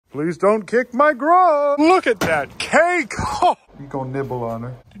Please don't kick my grub. Look at that cake. Oh, you gonna nibble on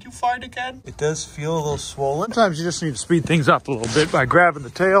her. Did you find it, Ken? It does feel a little swollen. Sometimes you just need to speed things up a little bit by grabbing the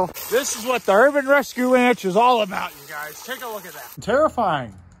tail. This is what the Urban Rescue Ranch is all about, you guys. Take a look at that.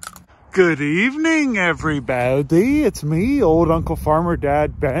 Terrifying. Good evening, everybody. It's me, old Uncle Farmer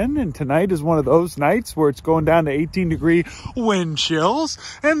Dad Ben, and tonight is one of those nights where it's going down to 18-degree wind chills,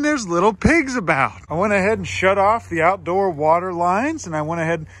 and there's little pigs about. I went ahead and shut off the outdoor water lines, and I went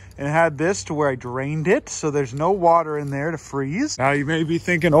ahead and had this to where I drained it, so there's no water in there to freeze. Now you may be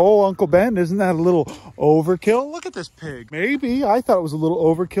thinking, oh, Uncle Ben, isn't that a little overkill? Look at this pig. Maybe. I thought it was a little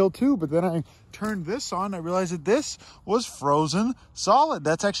overkill too, but then I turned this on. I realized that this was frozen solid.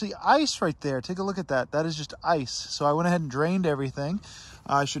 That's actually ice right there. Take a look at that. That is just ice. So I went ahead and drained everything.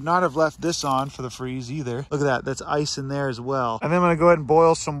 I should not have left this on for the freeze either. Look at that. That's ice in there as well. And then I'm going to go ahead and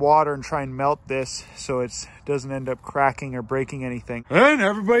boil some water and try and melt this so it doesn't end up cracking or breaking anything. And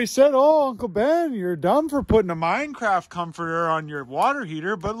everybody said, oh, Uncle Ben, you're dumb for putting a Minecraft comforter on your water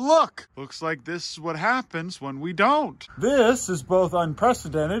heater. But look, looks like this is what happens when we don't. This is both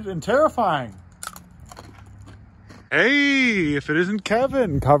unprecedented and terrifying. Hey, if it isn't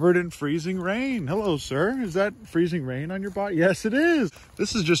Kevin, covered in freezing rain. Hello, sir. Is that freezing rain on your body? Yes, it is.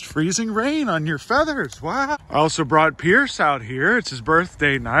 This is just freezing rain on your feathers. Wow. I also brought Pierce out here. It's his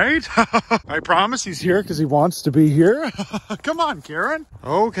birthday night. I promise he's here because he wants to be here. Come on, Karen.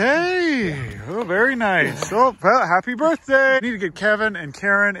 Okay. Oh, very nice. Oh, well, happy birthday. I need to get Kevin and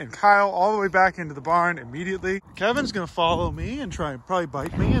Karen and Kyle all the way back into the barn immediately. Kevin's going to follow me and try and probably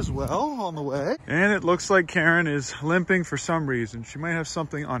bite me as well on the way. And it looks like Karen is limping for some reason. She might have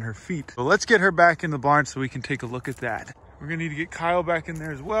something on her feet. So let's get her back in the barn so we can take a look at that. We're gonna need to get Kyle back in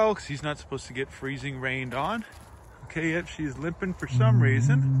there as well because he's not supposed to get freezing rained on. Okay, yep, she's limping for some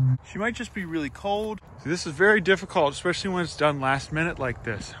reason. She might just be really cold. See, this is very difficult, especially when it's done last minute like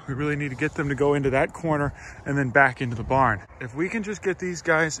this. We really need to get them to go into that corner and then back into the barn. If we can just get these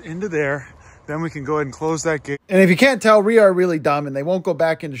guys into there, then we can go ahead and close that gate. And if you can't tell, we are really dumb and they won't go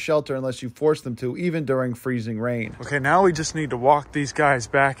back into shelter unless you force them to, even during freezing rain. Okay, now we just need to walk these guys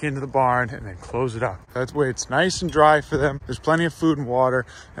back into the barn and then close it up. That way it's nice and dry for them. There's plenty of food and water,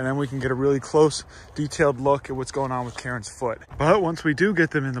 and then we can get a really close, detailed look at what's going on with Karen's foot. But once we do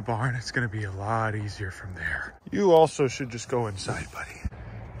get them in the barn, it's gonna be a lot easier from there. You also should just go inside, buddy.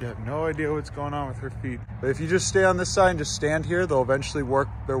 You have no idea what's going on with her feet. But if you just stay on this side and just stand here, they'll eventually work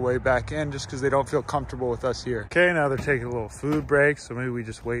their way back in just because they don't feel comfortable with us here. Okay, now they're taking a little food break, so maybe we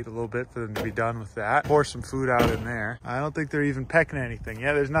just wait a little bit for them to be done with that. Pour some food out in there. I don't think they're even pecking anything.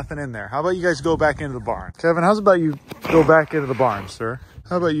 Yeah, there's nothing in there. How about you guys go back into the barn? Kevin, how's about you go back into the barn, sir?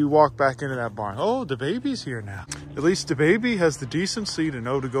 How about you walk back into that barn? Oh, the baby's here now. At least the baby has the decency to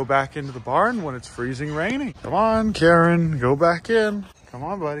know to go back into the barn when it's freezing raining. Come on, Karen, go back in. Come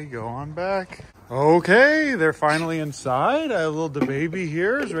on, buddy, go on back. Okay, they're finally inside. I have a little baby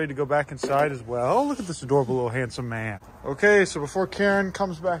here, is ready to go back inside as well. Look at this adorable little handsome man. Okay, so before Karen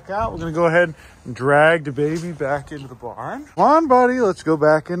comes back out, we're gonna go ahead and drag the baby back into the barn. Come on, buddy, let's go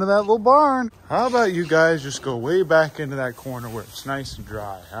back into that little barn. How about you guys just go way back into that corner where it's nice and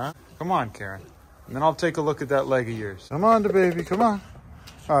dry, huh? Come on, Karen. And then I'll take a look at that leg of yours. Come on, the baby, come on.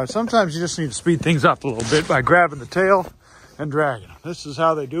 All right, sometimes you just need to speed things up a little bit by grabbing the tail and dragging them. This is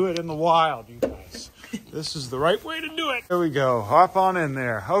how they do it in the wild, you guys. This is the right way to do it. There we go. Hop on in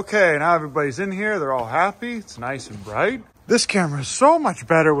there. Okay, now everybody's in here. They're all happy. It's nice and bright. This camera is so much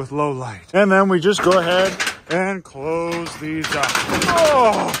better with low light. And then we just go ahead and close these up.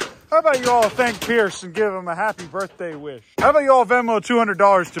 Oh! How about you all thank Pierce and give him a happy birthday wish? How about you all Venmo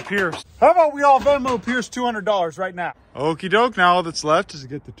 $200 to Pierce? How about we all Venmo Pierce $200 right now? Okie doke, now all that's left is to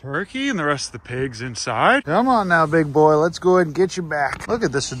get the turkey and the rest of the pigs inside. Come on now, big boy, let's go ahead and get you back. Look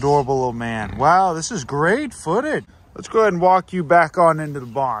at this adorable little man. Wow, this is great footage. Let's go ahead and walk you back on into the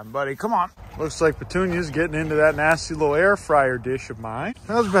barn, buddy. Come on. Looks like Petunia's getting into that nasty little air fryer dish of mine.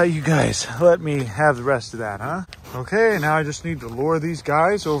 How's about you guys? Let me have the rest of that, huh? Okay, now I just need to lure these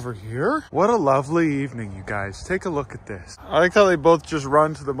guys over here. What a lovely evening, you guys. Take a look at this. I like how they both just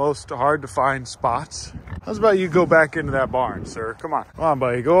run to the most hard to find spots. How's about you go back into that barn, sir? Come on. Come on,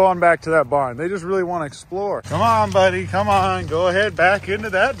 buddy. Go on back to that barn. They just really want to explore. Come on, buddy. Come on. Go ahead back into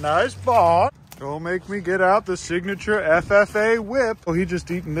that nice barn. Don't make me get out the signature FFA whip. Oh, he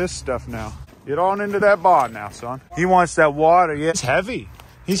just eating this stuff now. Get on into that barn now, son. He wants that water. Yeah, it's heavy.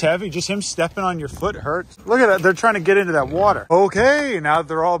 He's heavy. Just him stepping on your foot hurts. Look at that. They're trying to get into that water. Okay, now that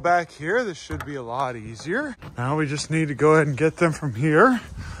they're all back here, this should be a lot easier. Now we just need to go ahead and get them from here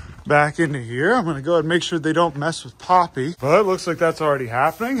back into here. I'm gonna go ahead and make sure they don't mess with Poppy. But it looks like that's already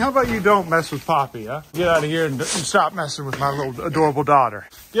happening. How about you don't mess with Poppy, huh? Get out of here and stop messing with my little adorable daughter.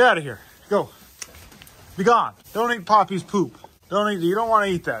 Get out of here. Go. Be gone. Don't eat Poppy's poop. You don't want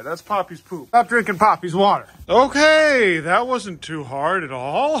to eat that. That's Poppy's poop. Stop drinking Poppy's water. Okay, that wasn't too hard at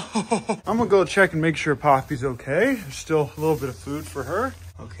all. I'm gonna go check and make sure Poppy's okay. There's still a little bit of food for her.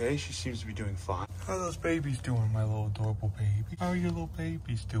 Okay, she seems to be doing fine. How are those babies doing, my little adorable baby? How are your little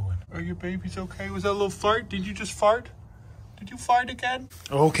babies doing? Are your babies okay? Was that a little fart? Did you just fart? Did you fart again?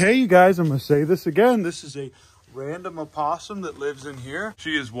 Okay, you guys, I'm gonna say this again. This is a random opossum that lives in here.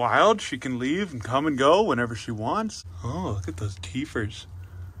 She is wild. She can leave and come and go whenever she wants. Oh, look at those teethers.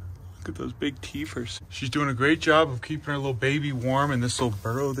 Look at those big teethers. She's doing a great job of keeping her little baby warm in this little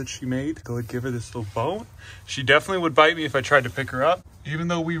burrow that she made. Go ahead and give her this little bone. She definitely would bite me if I tried to pick her up. Even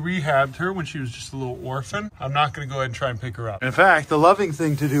though we rehabbed her when she was just a little orphan, I'm not going to go ahead and try and pick her up. In fact, the loving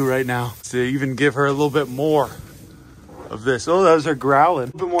thing to do right now is to even give her a little bit more of this. Oh, those are growling.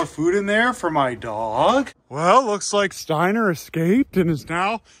 A little bit more food in there for my dog. Well, looks like Steiner escaped and is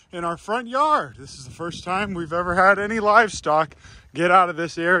now in our front yard. This is the first time we've ever had any livestock get out of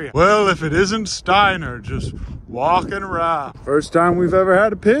this area. Well, if it isn't Steiner just walking around. First time we've ever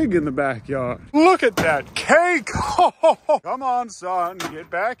had a pig in the backyard. Look at that cake. Come on, son, get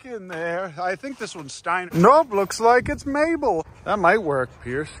back in there. I think this one's Steiner. Nope, looks like it's Mabel. That might work,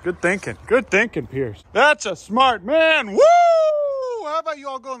 Pierce. Good thinking. Good thinking, Pierce. That's a smart man. Woo! How about you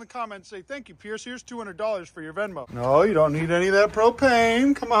all go in the comments and say, thank you, Pierce. Here's $200 for your Venmo. No, you don't need any of that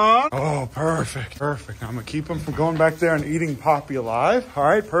propane. Come on. Oh, perfect. Perfect. I'm going to keep them from going back there and eating Poppy alive. All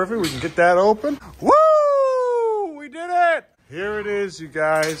right, perfect. We can get that open. Woo! We did it. Here it is, you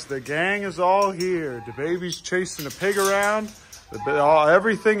guys. The gang is all here. The baby's chasing a pig around.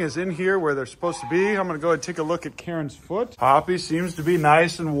 Everything is in here where they're supposed to be. I'm going to go ahead and take a look at Karen's foot. Poppy seems to be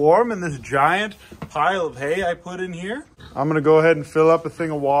nice and warm in this giant pile of hay I put in here. I'm going to go ahead and fill up a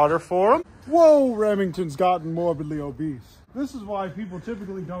thing of water for him. Whoa, Remington's gotten morbidly obese. This is why people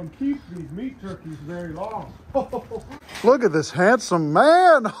typically don't keep these meat turkeys very long. Look at this handsome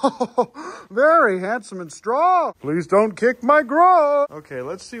man. Very handsome and strong. Please don't kick my grub. Okay,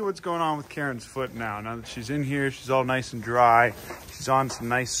 let's see what's going on with Karen's foot now. Now that she's in here, she's all nice and dry. She's on some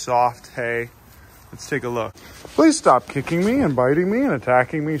nice soft hay. Let's take a look. Please stop kicking me and biting me and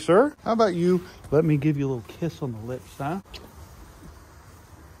attacking me, sir. How about you let me give you a little kiss on the lips, huh?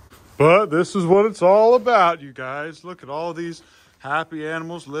 But this is what it's all about, you guys. Look at all these happy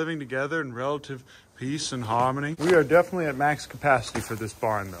animals living together in relative peace and harmony. We are definitely at max capacity for this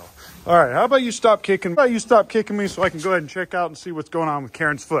barn, though. All right, how about you stop kicking? How about you stop kicking me so I can go ahead and check out and see what's going on with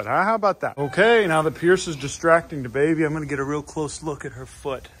Karen's foot? Huh? How about that? Okay, now that Pierce is distracting the baby, I'm going to get a real close look at her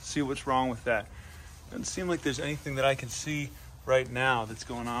foot, see what's wrong with that. Doesn't seem like there's anything that I can see right now that's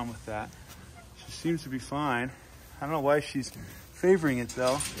going on with that. She seems to be fine. I don't know why she's favoring it,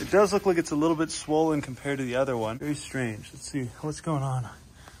 though. It does look like it's a little bit swollen compared to the other one. Very strange. Let's see what's going on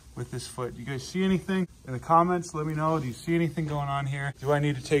with this foot. You guys see anything? In the comments, let me know. Do you see anything going on here? Do I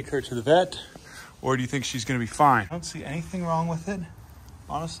need to take her to the vet, or do you think she's going to be fine? I don't see anything wrong with it,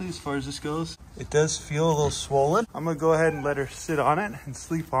 honestly, as far as this goes. It does feel a little swollen. I'm going to go ahead and let her sit on it and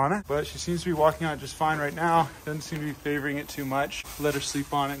sleep on it, but she seems to be walking on it just fine right now. Doesn't seem to be favoring it too much. Let her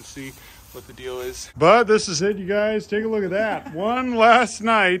sleep on it and see what the deal is. But this is it, you guys. Take a look at that. One last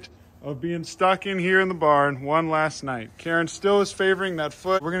night of being stuck in here in the barn. One last night. Karen still is favoring that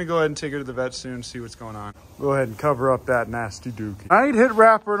foot. We're going to go ahead and take her to the vet soon, see what's going on. Go ahead and cover up that nasty dookie. Night, hit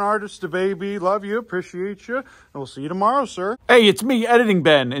rapper and artist to baby. Love you, appreciate you, and we'll see you tomorrow, sir. Hey, it's me, Editing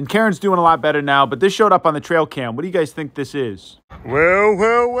Ben, and Karen's doing a lot better now, but this showed up on the trail cam. What do you guys think this is?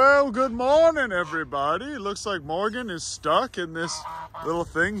 Well, good morning, everybody. It looks like Morgan is stuck in this little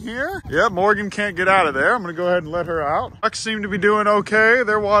thing here. Yeah, Morgan can't get out of there. I'm gonna go ahead and let her out. Ducks seem to be doing okay.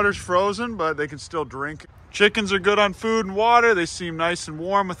 Their water's frozen, but they can still drink. Chickens are good on food and water. They seem nice and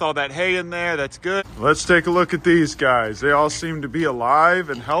warm with all that hay in there. That's good. Let's take a look at these guys. They all seem to be alive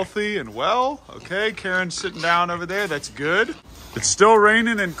and healthy and well. Okay, Karen's sitting down over there. That's good. It's still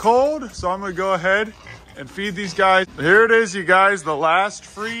raining and cold, so I'm gonna go ahead and feed these guys. Here it is, you guys, the last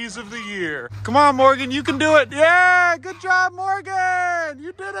freeze of the year. Come on, Morgan, you can do it. Yeah, good job, Morgan.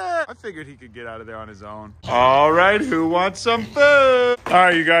 You did it. I figured he could get out of there on his own. All right, who wants some food? All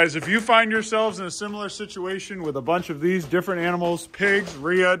right, you guys, if you find yourselves in a similar situation with a bunch of these different animals, pigs,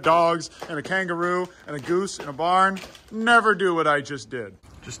 rhea, dogs, and a kangaroo, and a goose in a barn, never do what I just did.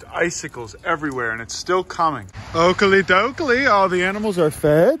 Just icicles everywhere, and it's still coming. Oakley dokley, all the animals are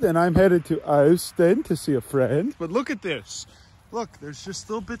fed, and I'm headed to Austin to see a friend. But look at this. Look, there's just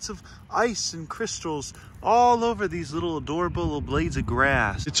little bits of ice and crystals all over these little adorable little blades of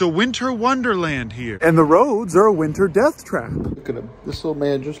grass. It's a winter wonderland here. And the roads are a winter death trap. Look at him. This little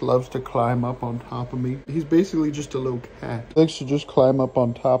man just loves to climb up on top of me. He's basically just a little cat. He likes to just climb up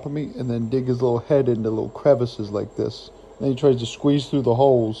on top of me and then dig his little head into little crevices like this. Then he tries to squeeze through the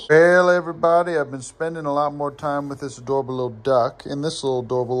holes. Well, everybody, I've been spending a lot more time with this adorable little duck and this little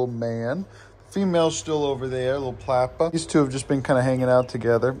adorable little man. The female's still over there, little plappa. These two have just been kind of hanging out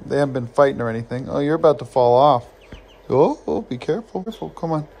together. They haven't been fighting or anything. Oh, you're about to fall off. Oh, be careful.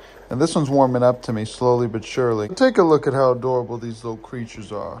 Come on. And this one's warming up to me slowly but surely. Take a look at how adorable these little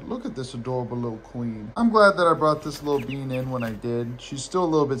creatures are. Look at this adorable little queen. I'm glad that I brought this little bean in when I did. She's still a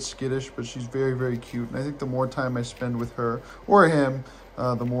little bit skittish, but she's very, very cute. And I think the more time I spend with her, or him,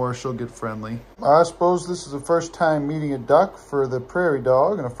 the more she'll get friendly. I suppose this is the first time meeting a duck for the prairie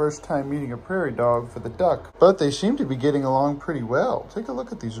dog and a first time meeting a prairie dog for the duck. But they seem to be getting along pretty well. Take a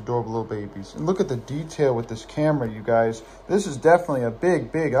look at these adorable little babies. And look at the detail with this camera, you guys. This is definitely a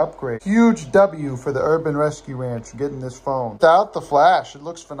big, big upgrade. Huge W for the Urban Rescue Ranch getting this phone. Without the flash, it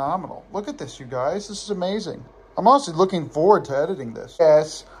looks phenomenal. Look at this, you guys. This is amazing. I'm honestly looking forward to editing this.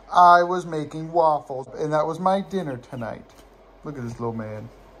 Yes, I was making waffles, and that was my dinner tonight. Look at this little man.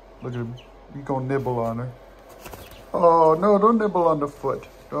 Look at him. He's gonna nibble on her. Oh, no, don't nibble on the foot.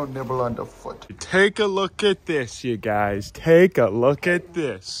 Don't nibble on the foot. Take a look at this, you guys. Take a look at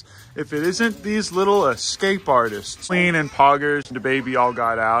this. If it isn't these little escape artists, Queen and Poggers and the baby all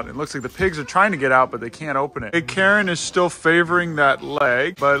got out. It looks like the pigs are trying to get out, but they can't open it. Hey, Karen is still favoring that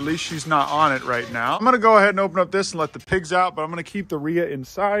leg, but at least she's not on it right now. I'm gonna go ahead and open up this and let the pigs out, but I'm gonna keep the Rhea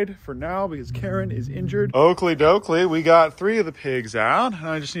inside for now because Karen is injured. Oakley dokley, we got 3 of the pigs out, and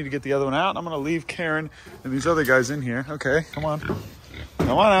I just need to get the other one out. I'm gonna leave Karen and these other guys in here. Okay, come on.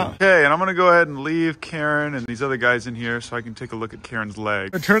 Come on out. Okay, and I'm gonna go ahead and leave Karen and these other guys in here so I can take a look at Karen's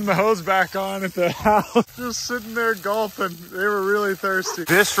leg. I turned the hose back on at the house. Just sitting there gulping. They were really thirsty.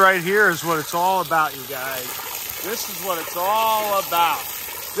 This right here is what it's all about, you guys. This is what it's all about.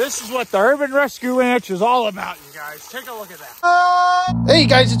 This is what the Urban Rescue Ranch is all about, you guys. Take a look at that. Hey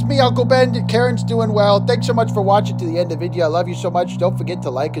guys, it's me, Uncle Ben. Karen's doing well. Thanks so much for watching to the end of the video. I love you so much. Don't forget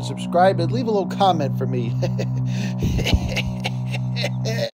to like and subscribe and leave a little comment for me.